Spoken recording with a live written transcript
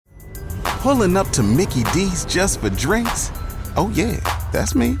Pulling up to Mickey D's just for drinks? Oh yeah,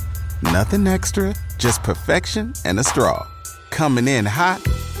 that's me. Nothing extra, just perfection and a straw. Coming in hot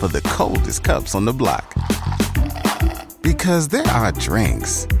for the coldest cups on the block. Because there are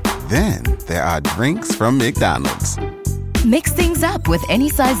drinks. Then there are drinks from McDonald's. Mix things up with any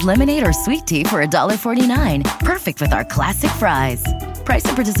size lemonade or sweet tea for $1.49. Perfect with our classic fries. Price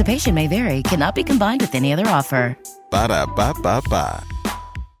and participation may vary. Cannot be combined with any other offer. Ba-da-ba-ba-ba.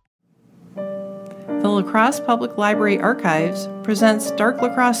 The La Crosse Public Library Archives presents Dark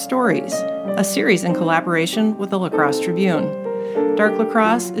La Crosse Stories, a series in collaboration with the La Crosse Tribune. Dark La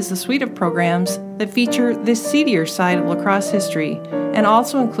Crosse is a suite of programs that feature the seedier side of La Crosse history and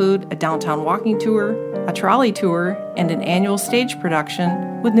also include a downtown walking tour, a trolley tour, and an annual stage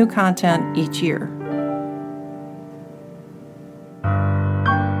production with new content each year.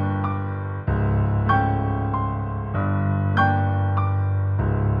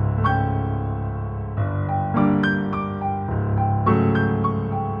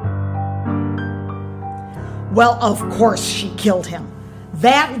 Well, of course she killed him.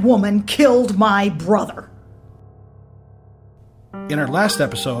 That woman killed my brother. In our last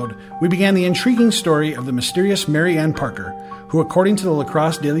episode, we began the intriguing story of the mysterious Mary Ann Parker, who, according to the La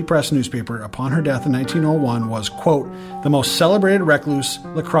Crosse Daily Press newspaper, upon her death in 1901 was, quote, the most celebrated recluse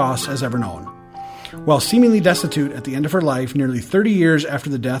La Crosse has ever known. While seemingly destitute at the end of her life, nearly 30 years after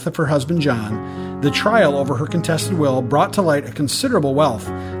the death of her husband John, the trial over her contested will brought to light a considerable wealth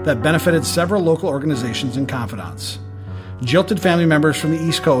that benefited several local organizations and confidants. Jilted family members from the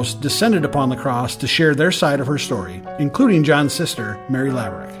East Coast descended upon La Crosse to share their side of her story, including John's sister, Mary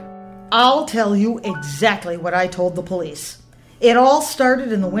Laverick. I'll tell you exactly what I told the police. It all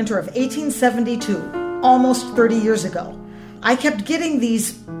started in the winter of 1872, almost 30 years ago. I kept getting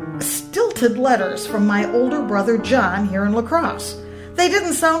these stilted letters from my older brother John here in La Crosse. They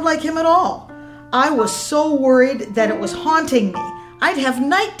didn't sound like him at all. I was so worried that it was haunting me. I'd have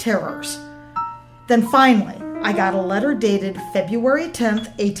night terrors. Then finally, I got a letter dated February 10th,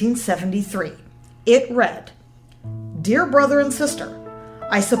 1873. It read, Dear brother and sister,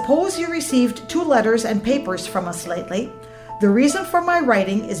 I suppose you received 2 letters and papers from us lately. The reason for my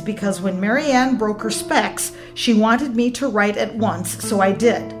writing is because when Mary Ann broke her specs, she wanted me to write at once, so I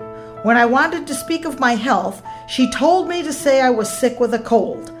did. When I wanted to speak of my health, she told me to say I was sick with a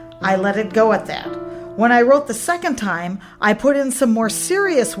cold. I let it go at that. When I wrote the second time, I put in some more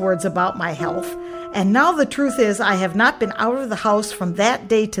serious words about my health, and now the truth is I have not been out of the house from that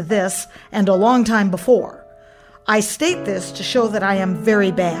day to this and a long time before. I state this to show that I am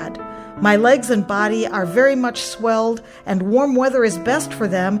very bad. My legs and body are very much swelled, and warm weather is best for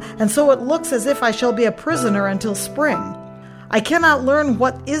them, and so it looks as if I shall be a prisoner until spring. I cannot learn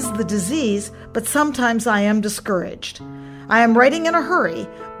what is the disease, but sometimes I am discouraged. I am writing in a hurry,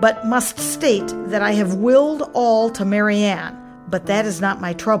 but must state that I have willed all to Mary Ann, but that is not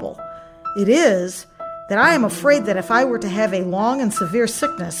my trouble. It is that I am afraid that if I were to have a long and severe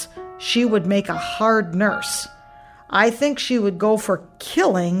sickness, she would make a hard nurse. I think she would go for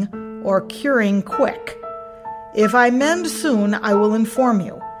killing or curing quick. If I mend soon, I will inform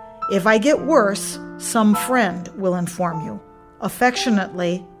you. If I get worse, some friend will inform you.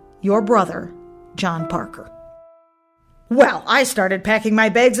 Affectionately, your brother, John Parker. Well, I started packing my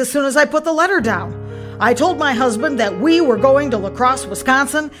bags as soon as I put the letter down. I told my husband that we were going to La Crosse,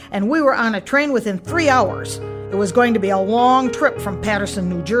 Wisconsin, and we were on a train within 3 hours. It was going to be a long trip from Paterson,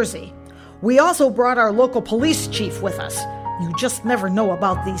 New Jersey. We also brought our local police chief with us. You just never know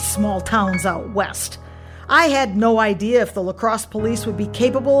about these small towns out west. I had no idea if the La Crosse police would be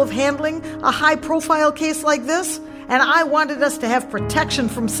capable of handling a high-profile case like this, and I wanted us to have protection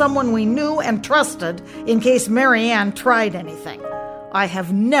from someone we knew and trusted in case Mary Ann tried anything. I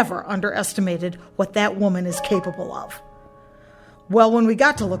have never underestimated what that woman is capable of. Well, when we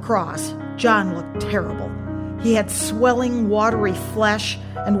got to La Crosse, John looked terrible. He had swelling, watery flesh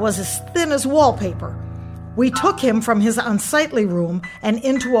and was as thin as wallpaper. We took him from his unsightly room and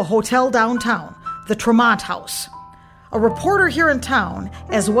into a hotel downtown, the Tremont House. A reporter here in town,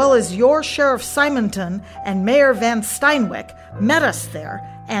 as well as your Sheriff Simonton and Mayor Van Steinwick, met us there,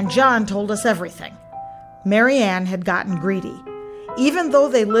 and John told us everything. Mary Ann had gotten greedy. Even though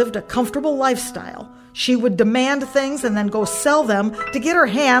they lived a comfortable lifestyle, she would demand things and then go sell them to get her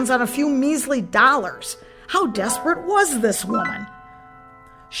hands on a few measly dollars. How desperate was this woman?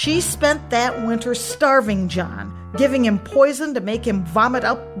 She spent that winter starving John, giving him poison to make him vomit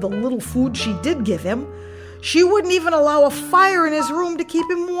up the little food she did give him. She wouldn't even allow a fire in his room to keep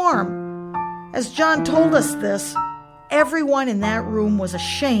him warm. As John told us this, everyone in that room was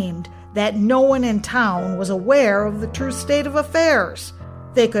ashamed that no one in town was aware of the true state of affairs.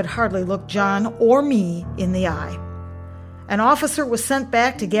 They could hardly look John or me in the eye. An officer was sent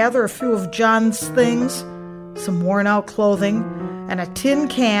back to gather a few of John's things, some worn-out clothing, and a tin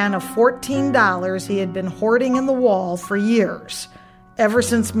can of $14 he had been hoarding in the wall for years, ever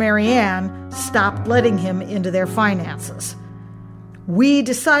since Mary Ann stopped letting him into their finances. We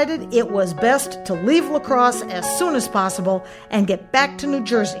decided it was best to leave La Crosse as soon as possible and get back to New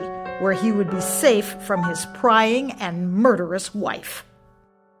Jersey, where he would be safe from his prying and murderous wife.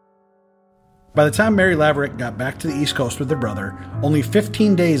 By the time Mary Laverick got back to the East Coast with her brother, only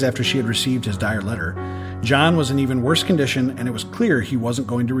 15 days after she had received his dire letter, John was in even worse condition, and it was clear he wasn't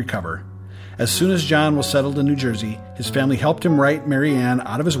going to recover. As soon as John was settled in New Jersey, his family helped him write Mary Ann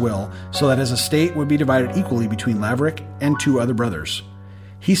out of his will so that his estate would be divided equally between Laverick and 2 other brothers.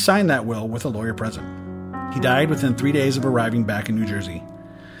 He signed that will with a lawyer present. He died within 3 days of arriving back in New Jersey.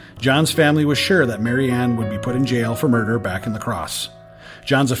 John's family was sure that Mary Ann would be put in jail for murder back in La Crosse.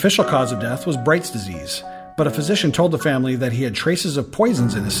 John's official cause of death was Bright's disease, but a physician told the family that he had traces of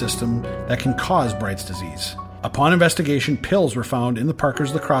poisons in his system that can cause Bright's disease. Upon investigation, pills were found in the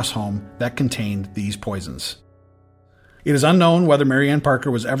Parkers' La Crosse home that contained these poisons. It is unknown whether Mary Ann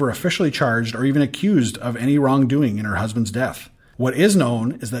Parker was ever officially charged or even accused of any wrongdoing in her husband's death. What is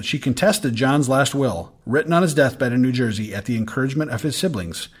known is that she contested John's last will, written on his deathbed in New Jersey at the encouragement of his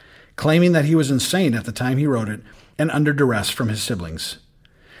siblings, claiming that he was insane at the time he wrote it and under duress from his siblings.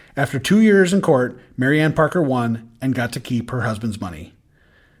 After 2 years in court, Mary Ann Parker won and got to keep her husband's money.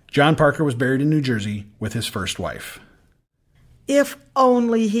 John Parker was buried in New Jersey with his first wife. If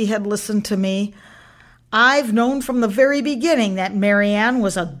only he had listened to me. I've known from the very beginning that Mary Ann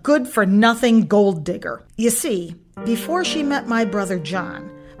was a good-for-nothing gold digger. You see, before she met my brother John,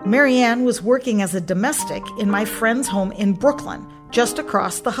 Mary Ann was working as a domestic in my friend's home in Brooklyn, just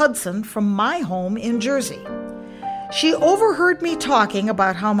across the Hudson from my home in Jersey. She overheard me talking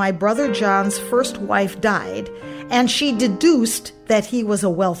about how my brother John's first wife died, and she deduced that he was a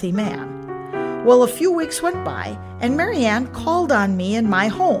wealthy man. Well, a few weeks went by, and Mary Ann called on me in my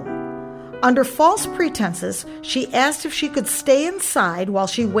home. Under false pretenses, she asked if she could stay inside while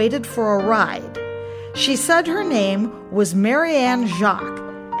she waited for a ride. She said her name was Mary Ann Jacques,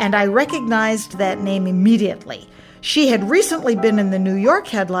 and I recognized that name immediately. She had recently been in the New York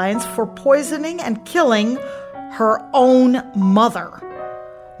headlines for poisoning and killing her own mother.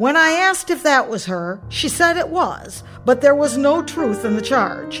 When I asked if that was her, she said it was, but there was no truth in the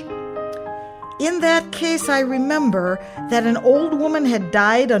charge. In that case, I remember that an old woman had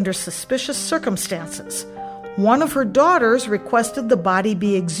died under suspicious circumstances. One of her daughters requested the body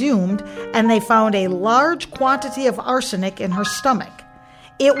be exhumed, and they found a large quantity of arsenic in her stomach.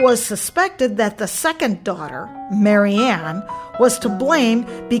 It was suspected that the second daughter, Mary Ann, was to blame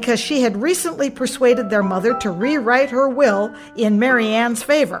because she had recently persuaded their mother to rewrite her will in Mary Ann's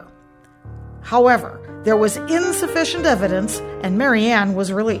favor. However, there was insufficient evidence, and Mary Ann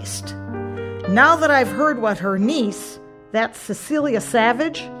was released. Now that I've heard what her niece, that Cecilia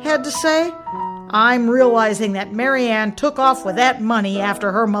Savage, had to say, I'm realizing that Mary Ann took off with that money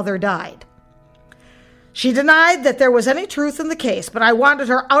after her mother died. She denied that there was any truth in the case, but I wanted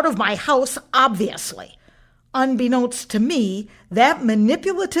her out of my house, obviously. Unbeknownst to me, that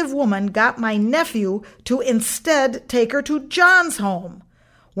manipulative woman got my nephew to instead take her to John's home.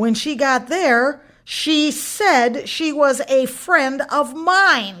 When she got there, she said she was a friend of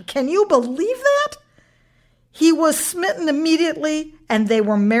mine. Can you believe that? He was smitten immediately, and they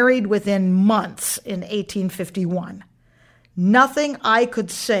were married within months in 1851. Nothing I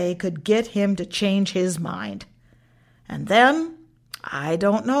could say could get him to change his mind. And then, I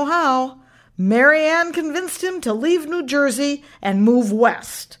don't know how, Mary Ann convinced him to leave New Jersey and move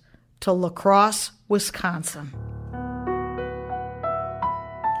west to La Crosse, Wisconsin.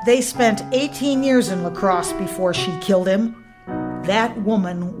 They spent 18 years in La Crosse before she killed him. That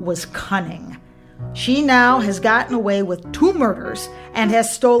woman was cunning. She now has gotten away with 2 murders and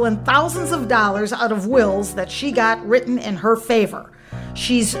has stolen thousands of dollars out of wills that she got written in her favor.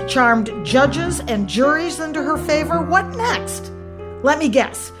 She's charmed judges and juries into her favor. What next? Let me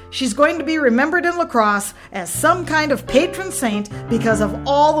guess. She's going to be remembered in La Crosse as some kind of patron saint because of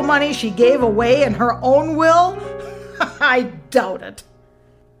all the money she gave away in her own will? I doubt it.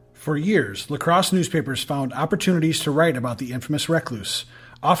 For years, La Crosse newspapers found opportunities to write about the infamous Recluse,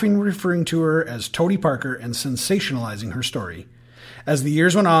 often referring to her as Toady Parker and sensationalizing her story. As the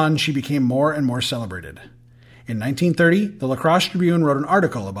years went on, she became more and more celebrated. In 1930, the La Crosse Tribune wrote an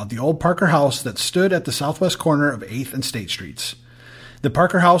article about the old Parker house that stood at the southwest corner of 8th and State Streets. The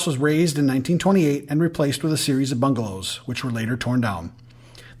Parker house was razed in 1928 and replaced with a series of bungalows, which were later torn down.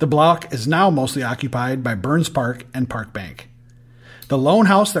 The block is now mostly occupied by Burns Park and Park Bank. The lone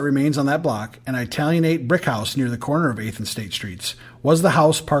house that remains on that block, an Italianate brick house near the corner of 8th and State Streets, was the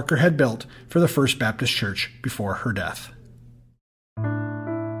house Parker had built for the First Baptist Church before her death.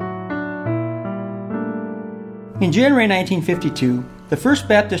 In January 1952, the First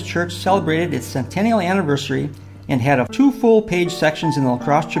Baptist Church celebrated its centennial anniversary and had 2 full-page sections in the La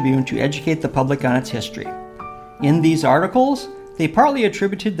Crosse Tribune to educate the public on its history. In these articles, they partly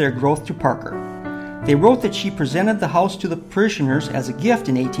attributed their growth to Parker. They wrote that she presented the house to the parishioners as a gift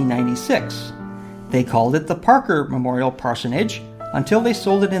in 1896. They called it the Parker Memorial Parsonage until they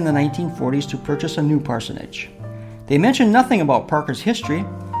sold it in the 1940s to purchase a new parsonage. They mentioned nothing about Parker's history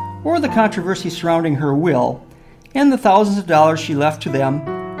or the controversy surrounding her will and the thousands of dollars she left to them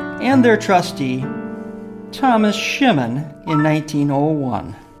and their trustee, Thomas Shimon, in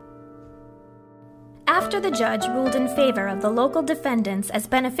 1901. After the judge ruled in favor of the local defendants as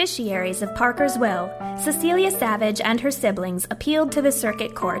beneficiaries of Parker's will, Cecilia Savage and her siblings appealed to the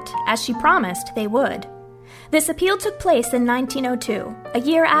circuit court, as she promised they would. This appeal took place in 1902, a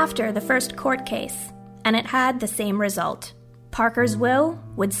year after the first court case, and it had the same result. Parker's will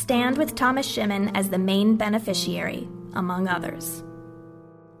would stand with Thomas Shimon as the main beneficiary, among others.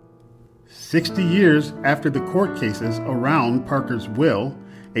 60 years after the court cases around Parker's will,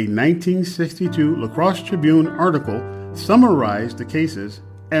 a 1962 La Crosse Tribune article summarized the cases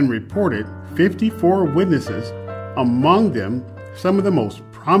and reported 54 witnesses, among them some of the most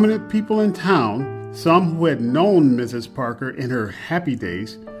prominent people in town, some who had known Mrs. Parker in her happy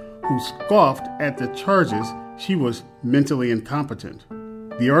days, who scoffed at the charges she was mentally incompetent.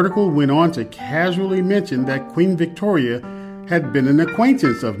 The article went on to casually mention that Queen Victoria had been an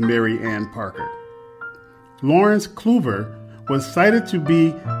acquaintance of Mary Ann Parker. Lawrence Clover was cited to be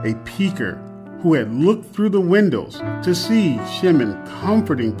a peeker who had looked through the windows to see Shimon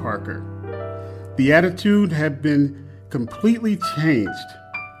comforting Parker. The attitude had been completely changed.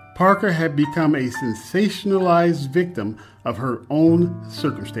 Parker had become a sensationalized victim of her own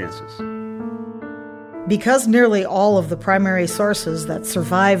circumstances. Because nearly all of the primary sources that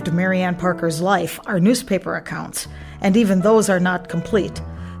survived Mary Ann Parker's life are newspaper accounts, and even those are not complete,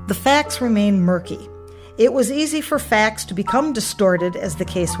 the facts remain murky. It was easy for facts to become distorted as the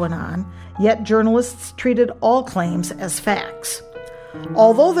case went on, yet journalists treated all claims as facts.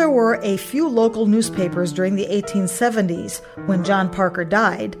 Although there were a few local newspapers during the 1870s when John Parker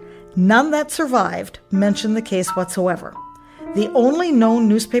died, none that survived mentioned the case whatsoever. The only known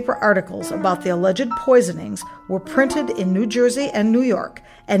newspaper articles about the alleged poisonings were printed in New Jersey and New York,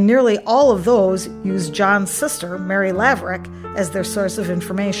 and nearly all of those used John's sister, Mary Laverick, as their source of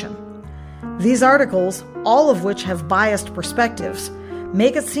information. These articles, all of which have biased perspectives,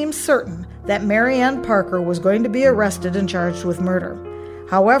 make it seem certain that Mary Ann Parker was going to be arrested and charged with murder.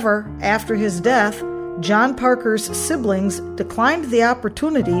 However, after his death, John Parker's siblings declined the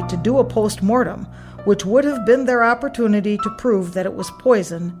opportunity to do a post-mortem, which would have been their opportunity to prove that it was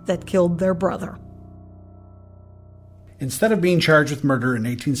poison that killed their brother. Instead of being charged with murder in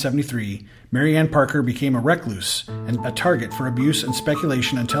 1873, Mary Ann Parker became a recluse and a target for abuse and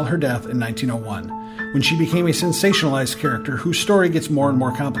speculation until her death in 1901, when she became a sensationalized character whose story gets more and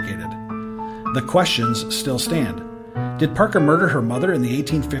more complicated. The questions still stand. Did Parker murder her mother in the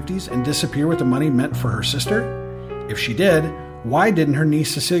 1850s and disappear with the money meant for her sister? If she did, why didn't her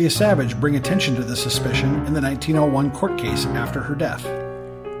niece Cecilia Savage bring attention to the suspicion in the 1901 court case after her death?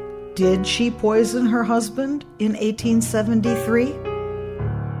 Did she poison her husband in 1873?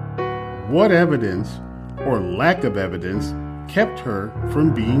 What evidence, or lack of evidence, kept her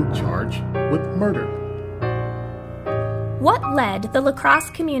from being charged with murder? What led the La Crosse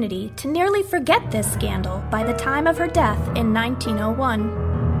community to nearly forget this scandal by the time of her death in 1901?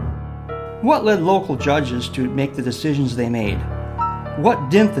 What led local judges to make the decisions they made? What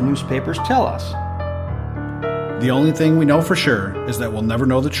didn't the newspapers tell us? The only thing we know for sure is that we'll never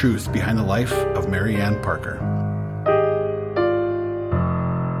know the truth behind the life of Mary Ann Parker.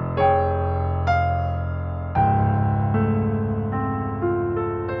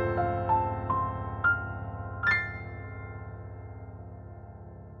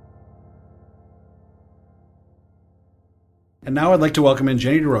 And now I'd like to welcome in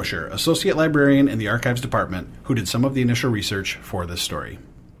Jenny DeRocher, Associate Librarian in the Archives Department, who did some of the initial research for this story.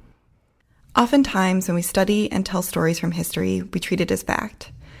 Oftentimes, when we study and tell stories from history, we treat it as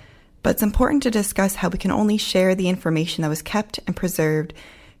fact. But it's important to discuss how we can only share the information that was kept and preserved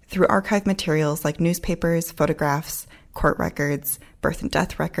through archive materials like newspapers, photographs, court records, birth and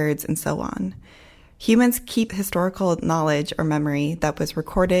death records, and so on. Humans keep historical knowledge or memory that was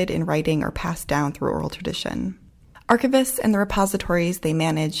recorded in writing or passed down through oral tradition. Archivists and the repositories they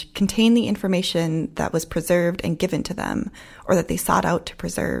manage contain the information that was preserved and given to them, or that they sought out to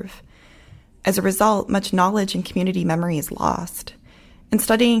preserve. As a result, much knowledge and community memory is lost. In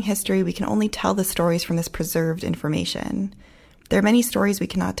studying history, we can only tell the stories from this preserved information. There are many stories we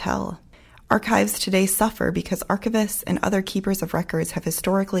cannot tell. Archives today suffer because archivists and other keepers of records have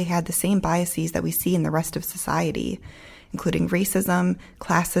historically had the same biases that we see in the rest of society, including racism,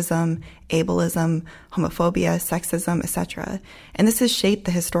 classism, ableism, homophobia, sexism, etc., and this has shaped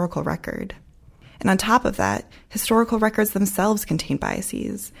the historical record. And on top of that, historical records themselves contain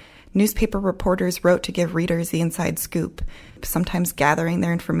biases. Newspaper reporters wrote to give readers the inside scoop, sometimes gathering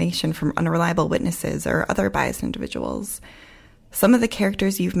their information from unreliable witnesses or other biased individuals. Some of the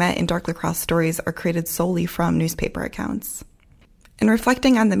characters you've met in Dark Lacrosse stories are created solely from newspaper accounts. In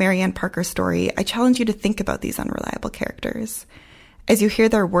reflecting on the Mary Ann Parker story, I challenge you to think about these unreliable characters. As you hear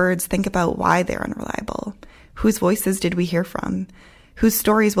their words, think about why they're unreliable. Whose voices did we hear from? Whose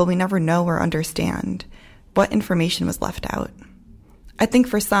stories will we never know or understand? What information was left out? I think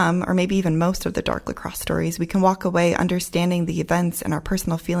for some, or maybe even most of the Dark Lacrosse stories, we can walk away understanding the events and our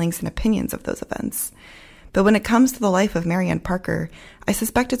personal feelings and opinions of those events. But when it comes to the life of Mary Ann Parker, I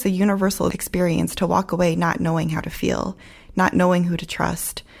suspect it's a universal experience to walk away not knowing how to feel, not knowing who to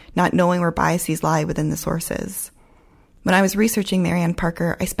trust, not knowing where biases lie within the sources. When I was researching Mary Ann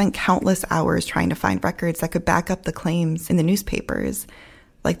Parker, I spent countless hours trying to find records that could back up the claims in the newspapers,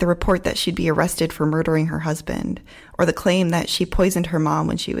 like the report that she'd be arrested for murdering her husband, or the claim that she poisoned her mom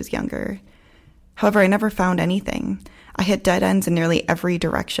when she was younger. However, I never found anything. I hit dead ends in nearly every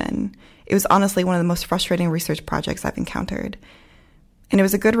direction. It was honestly one of the most frustrating research projects I've encountered. And it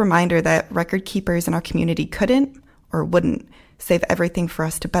was a good reminder that record keepers in our community couldn't, or wouldn't, save everything for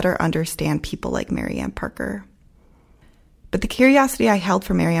us to better understand people like Mary Ann Parker. But the curiosity I held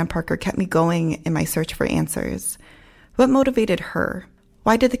for Mary Ann Parker kept me going in my search for answers. What motivated her?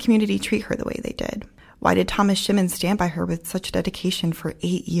 Why did the community treat her the way they did? Why did Thomas Shimon stand by her with such dedication for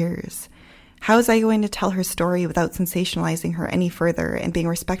 8 years? How was I going to tell her story without sensationalizing her any further and being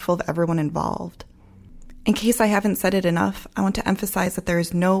respectful of everyone involved? In case I haven't said it enough, I want to emphasize that there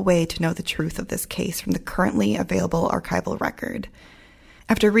is no way to know the truth of this case from the currently available archival record.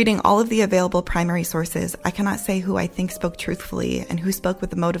 After reading all of the available primary sources, I cannot say who I think spoke truthfully and who spoke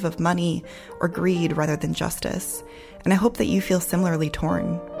with the motive of money or greed rather than justice, and I hope that you feel similarly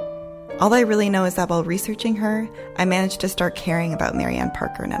torn. All I really know is that while researching her, I managed to start caring about Mary Ann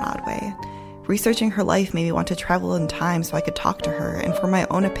Parker in an odd way. Researching her life made me want to travel in time so I could talk to her and form my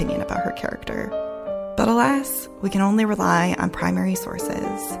own opinion about her character. But alas, we can only rely on primary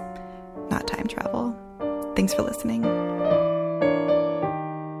sources, not time travel. Thanks for listening.